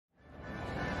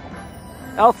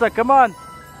Elsa, come on.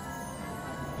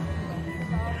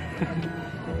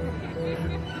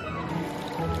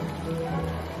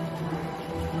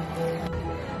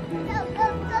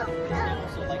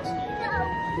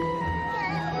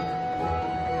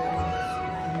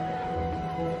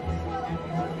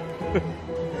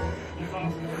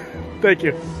 Thank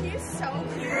you. She's so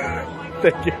cute. Oh my God.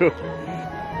 Thank you.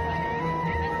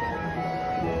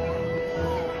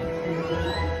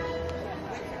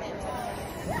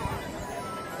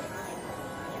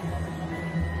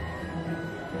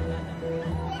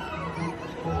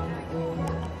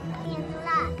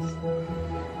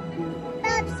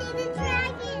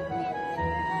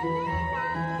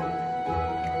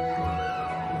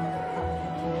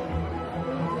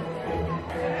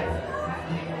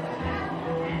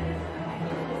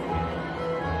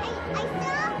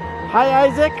 Hi,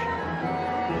 Isaac.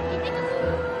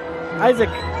 Isaac.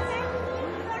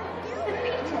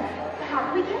 How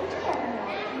do we get together?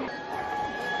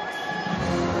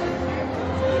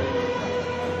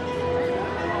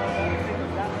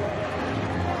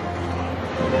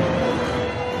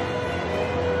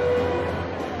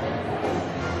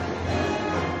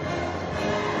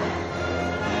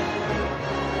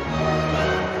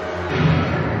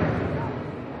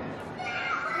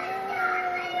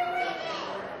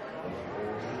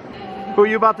 Who are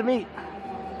you about to meet?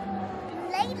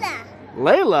 Layla.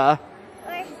 Layla?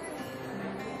 Or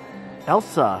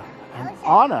Elsa and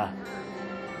Anna.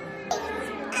 Elsa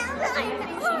and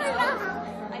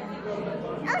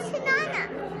Anna.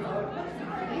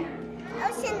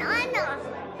 Elsa and Anna.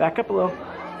 Back up a little.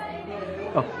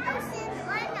 Oh. Elsa and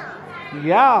Anna.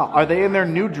 Yeah. Are they in their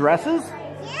new dresses?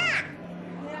 Yeah.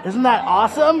 Isn't that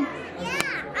awesome? Yeah.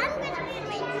 I'm going to be in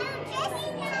my new dress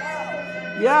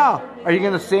too. Yeah. Are you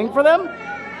going to sing for them?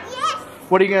 Yes.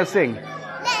 What are you going to sing? Let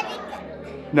it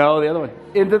go. No, the other one.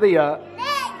 Into the, Yeah.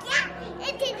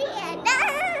 Into the end.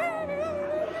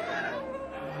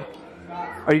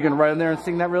 Are you going to run in there and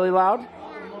sing that really loud?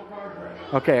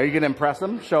 Okay, are you going to impress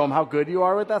them? Show them how good you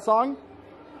are with that song?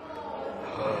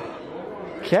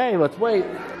 Okay, let's wait.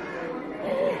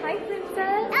 Hi, Princess.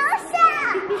 Elsa!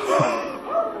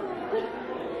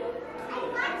 I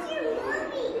watched your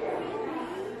movie.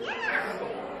 Yeah.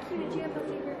 Did you have a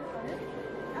favorite color?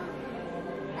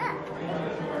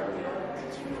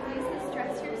 Did you use this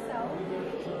dress yourself?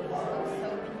 Oh, so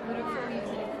beautiful. You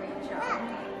did a great job.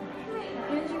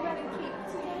 Did you run a cape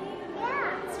today?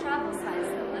 Yeah. It's travel size,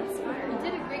 though. That's smart. You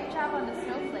did a great job on the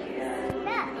snowflakes.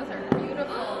 Yeah. Those are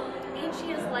beautiful. And she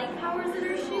has light powers in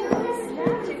her shoes.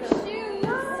 Magic shoes.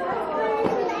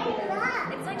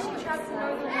 It's like she travels the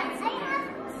northern lights.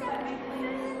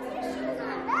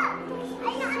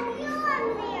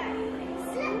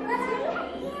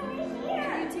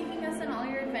 Are you taking us on all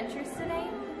your adventures today?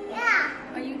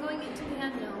 Yeah. Are you going into the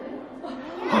unknown?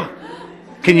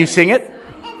 Can you sing it?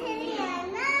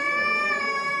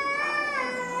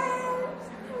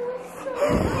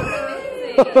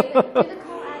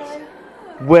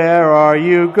 Where are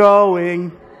you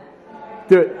going?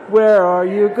 Do it. Where are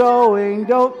you going?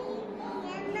 Don't.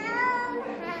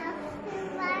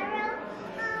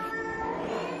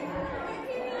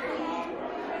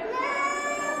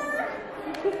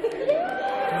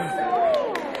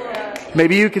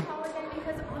 Maybe you could.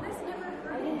 Because Anna's never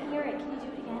heard. I didn't hear it. Can you do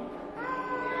it again?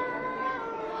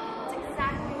 It's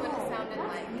exactly what it sounded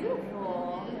like.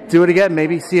 Beautiful. Do it again.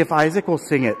 Maybe see if Isaac will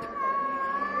sing it.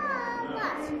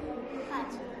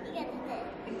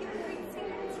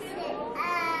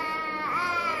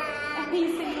 Can you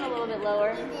sing it a little bit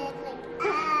lower?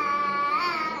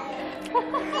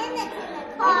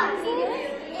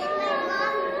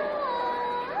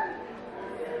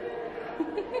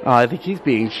 Oh, I think he's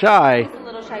being shy. He's a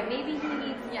little shy. Maybe he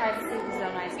needs privacy in his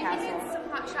own ice Maybe he castle. needs some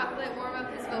hot chocolate, warm up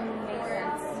his vocal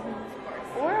cords.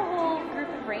 Or a whole group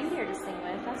of reindeer to sing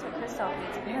with. That's what Kristoff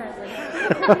needs, apparently.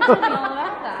 Tell me all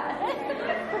about that.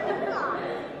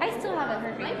 I still haven't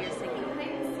heard reindeer singing.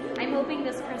 I'm hoping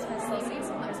this Christmas they'll sing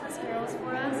some Christmas carols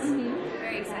for us.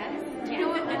 Very excited. Do you know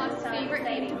what Olaf's favorite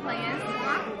game to play is?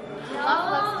 Olaf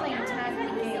loves playing tag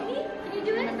with Gale. Can you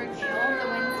do it? Remember Gale, the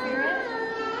wind spirit?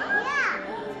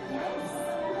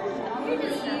 Maybe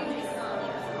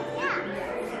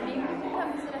you can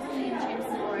come sit us in the enchanted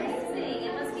forest.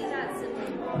 It must be that simple.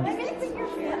 I'm going to take your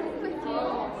friend with you.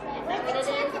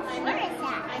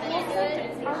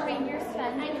 Our reindeer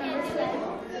Sven, remember Sven?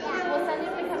 We'll send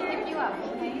him to come pick you up,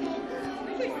 okay?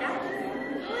 Where's that?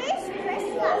 Where's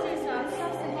Christmas? It's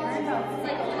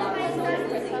like Olaf is like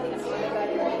Christmas and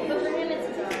everybody. But for him, it's a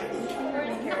dog. For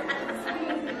his character.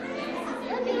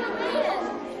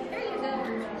 There you go.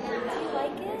 Do you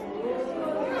like it?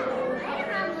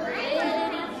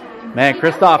 Man,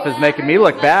 Kristoff is making me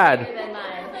look bad.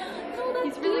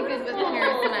 He's really good with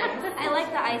carrots and ice. I like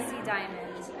the icy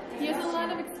diamond. He has a lot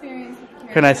of experience with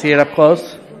carrots. Can I see it up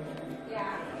close?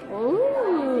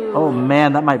 Ooh. Oh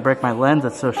man, that might break my lens.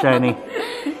 It's so shiny.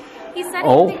 He said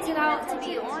Oh. he picked it out to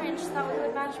be orange so that it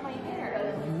would match my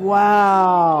hair.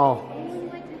 Wow.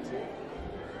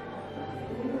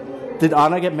 Did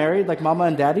Anna get married like Mama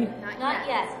and Daddy? Not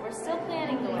yet. We're still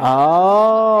planning the wedding.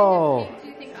 Oh. Do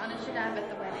you think Anna should have at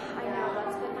the wedding? I know,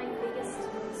 that's been my biggest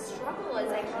struggle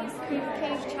is I can't Cream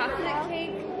cake, chocolate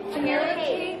cake, carrot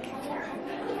cake.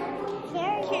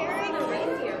 Carrot.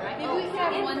 Maybe we could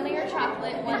have one layer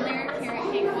chocolate, one layer carrot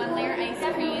cake, one layer ice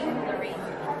cream.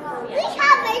 We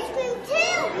have ice cream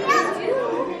too. We have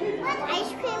what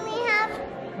ice cream we have?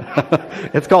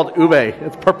 It's called ube.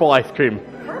 It's purple ice cream.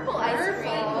 purple ice cream.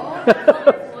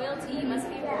 Loyalty must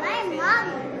be My mom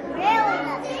really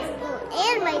loves ice cream,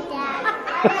 and my dad.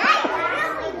 I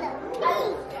really love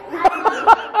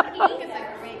Pink is a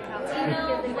great color. You know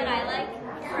what I like?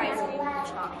 For ice cream and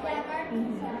chocolate.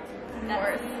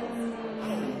 That's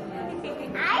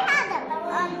I had a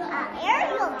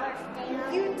Ariel birthday.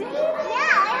 You did?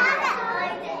 Yeah, I had that.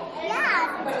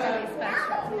 Yeah. Really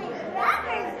special. My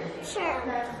brother's shirt.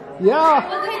 Yeah.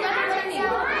 Well, we love Jenny.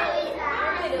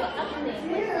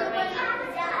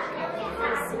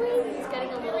 It's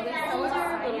getting a little bit older,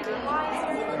 a little bit wiser,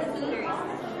 a little bit serious.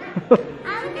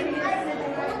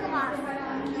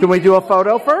 Can we do a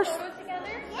photo first?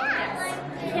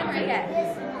 Can't forget.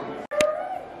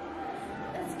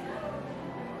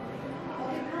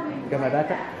 Got my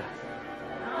backpack?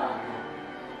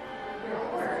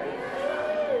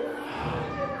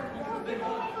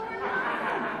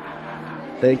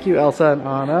 Thank you, Elsa and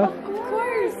Anna. Of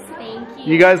course. Thank you.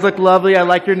 You guys look lovely. I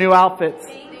like your new outfits.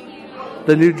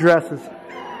 The new dresses.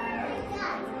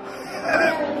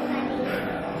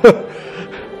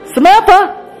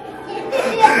 Samantha!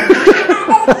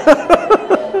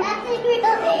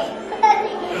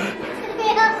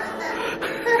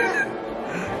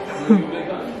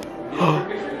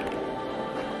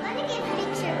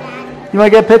 You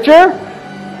want to get a picture?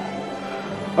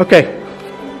 Okay.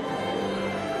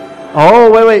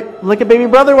 Oh, wait. Look at baby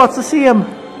brother wants to see him.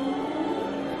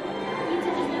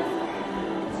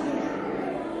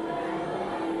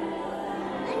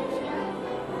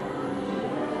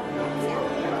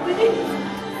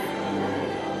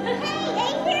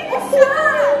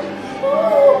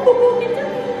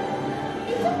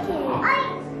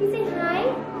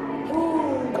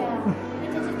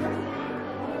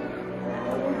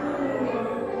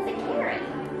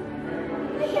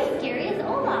 Scary as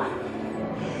Olaf.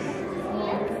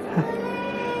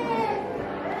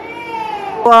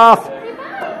 Olaf.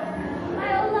 Hi,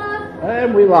 Olaf.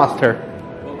 And we lost her.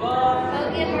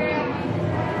 Go get her.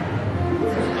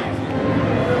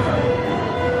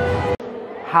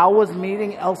 How was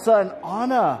meeting Elsa and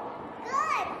Anna?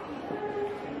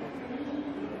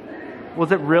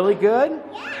 Was it really good?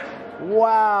 Yeah.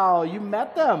 Wow, you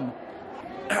met them.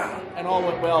 And all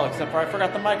went well, except for I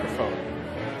forgot the microphone.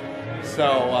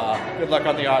 So, good luck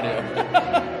on the audio.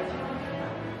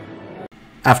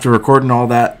 After recording all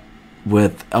that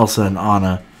with Elsa and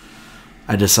Anna,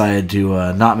 I decided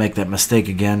to not make that mistake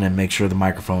again and make sure the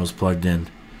microphone was plugged in.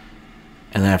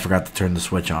 And then I forgot to turn the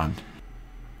switch on.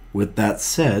 With that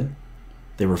said,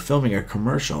 they were filming a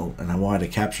commercial and I wanted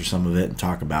to capture some of it and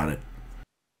talk about it.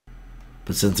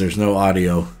 But since there's no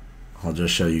audio, I'll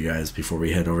just show you guys before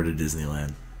we head over to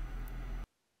Disneyland.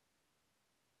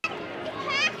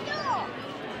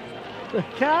 The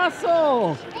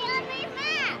castle! Hey, on my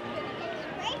map.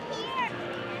 Right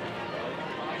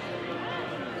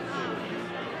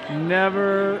here.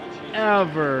 Never,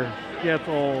 ever gets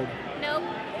old. Nope.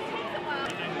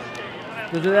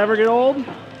 Does it ever get old?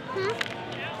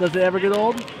 Does it ever get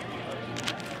old?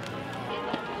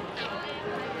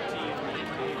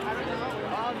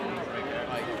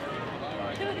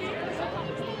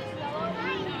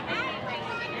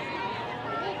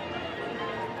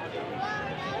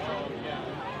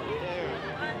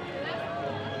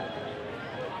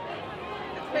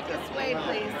 Quickest way,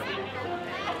 please.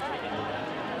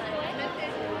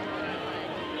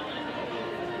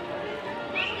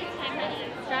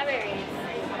 Strawberries.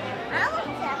 I love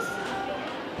this.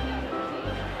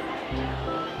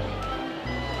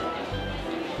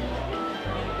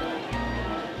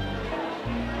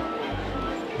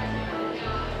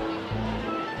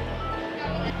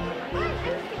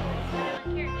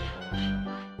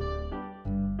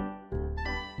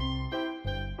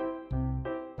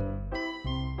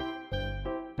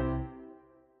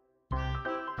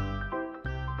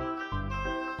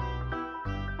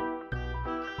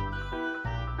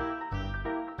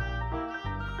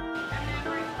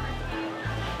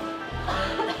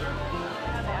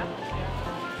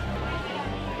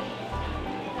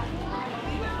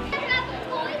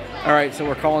 All right, so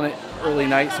we're calling it early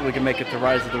night so we can make it to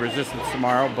Rise of the Resistance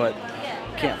tomorrow, but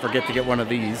can't forget to get one of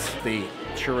these, the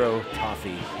Churro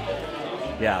Toffee.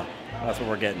 Yeah, that's what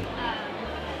we're getting.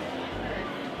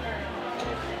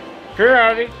 Here,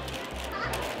 Howdy.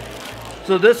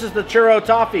 So this is the Churro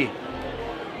Toffee.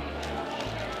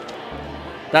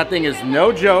 That thing is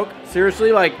no joke.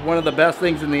 Seriously, like one of the best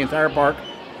things in the entire park.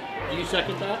 Do you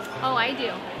second that? Oh, I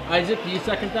do. Isaac, do you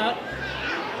second that?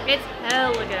 It's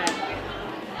hella good.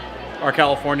 Our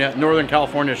California, Northern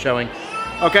California showing.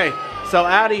 Okay, so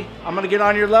Addie, I'm gonna get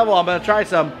on your level. I'm gonna try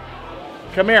some.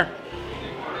 Come here.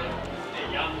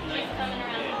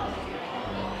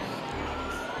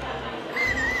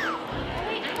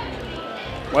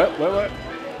 What?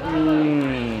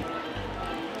 Mmm.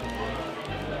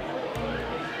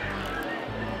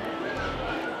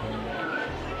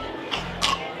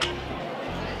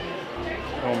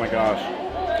 Oh my gosh.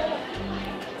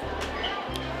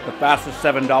 The fastest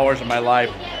 $7 of my life,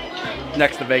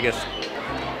 next to Vegas.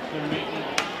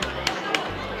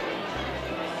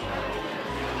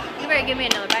 You better give me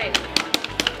another bite.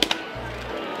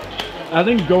 I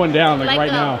think going down like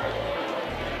right now.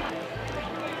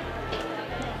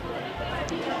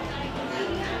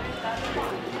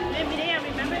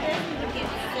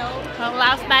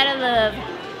 Last bite of love.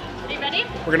 Are you ready?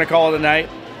 We're gonna call it a night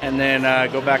and then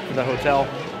go back to the hotel.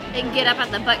 And get up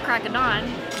at the butt crack of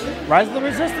dawn. Rise of the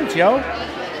Resistance, yo.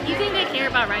 You think I care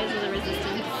about Rise of the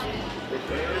Resistance?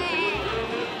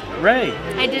 Ray.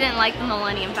 I didn't like the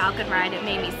Millennium Falcon ride. It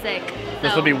made me sick.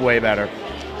 This So will be way better.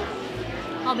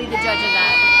 I'll be the judge of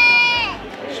that.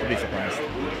 Should be surprised.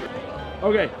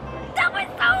 Okay. That was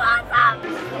so awesome!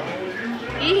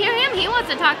 You hear him? He wants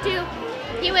to talk too.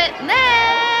 He went,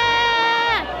 nah!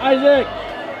 Isaac!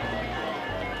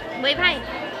 Wave hi.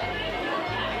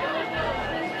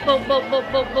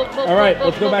 All right,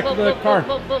 let's go back to the car.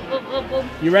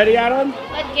 You ready, Adelynn?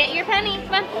 Let's get your penny.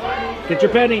 Come on. Get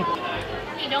your penny.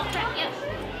 Hey, don't press yet.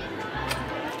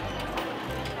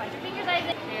 Watch your fingers,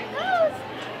 Isaac. There it goes.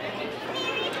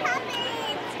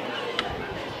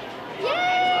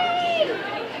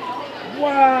 Yay!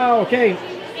 Wow, okay.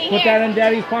 Put that in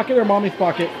Daddy's pocket or Mommy's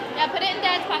pocket? Yeah, put it in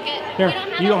Dad's pocket. Here,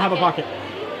 you don't have a pocket.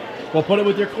 We'll put it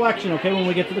with your collection, okay, when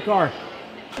we get to the car.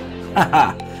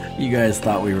 Haha, you guys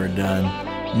thought we were done.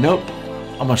 Nope.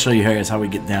 I'm gonna show you guys how we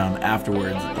get down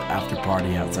afterwards at the after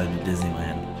party outside of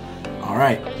Disneyland.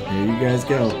 Alright, here you guys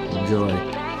go. Enjoy.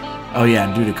 Oh yeah,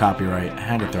 and due to copyright, I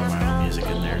had to throw my own music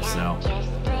in there, so.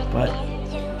 But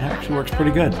it actually works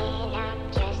pretty good.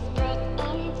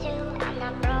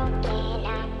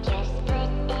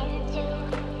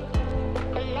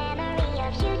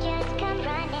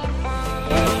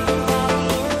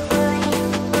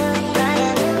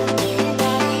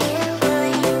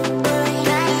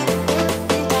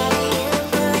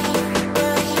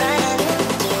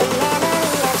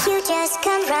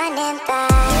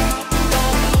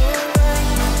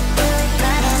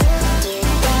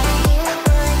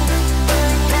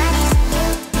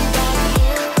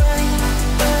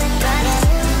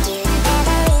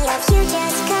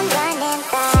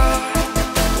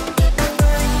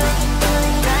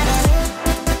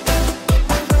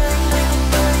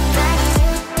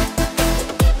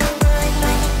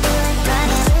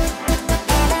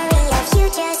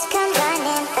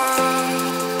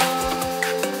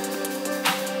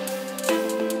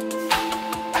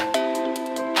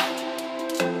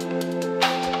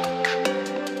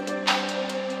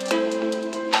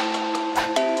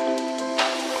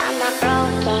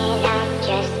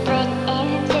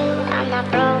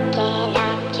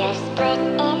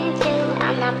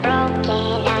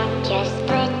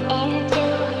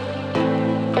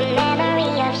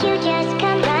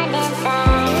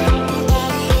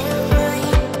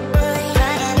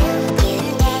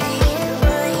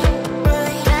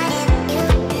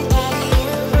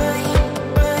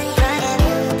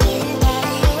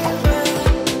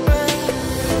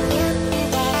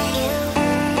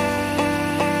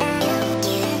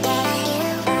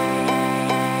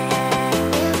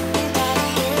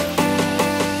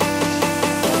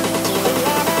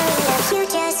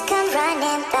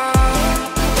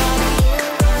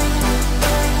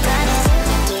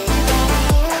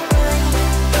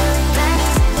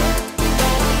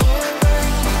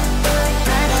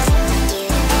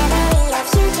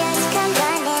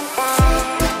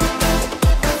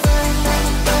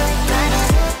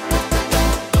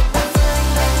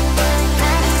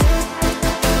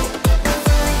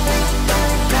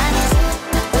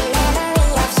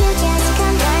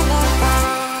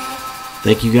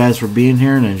 Thank you guys for being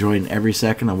here and enjoying every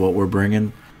second of what we're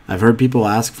bringing. I've heard people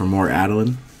ask for more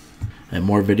Adelynn, and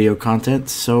more video content,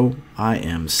 so I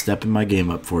am stepping my game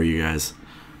up for you guys.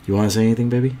 You want to say anything,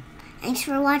 baby? Thanks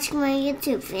for watching my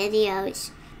YouTube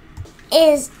videos.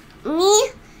 Is me,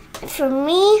 for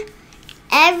me,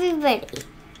 everybody.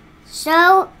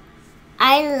 So,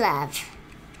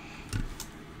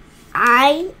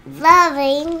 I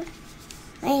loving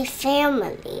my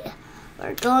family.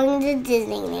 We're going to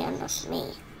Disneyland with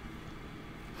me.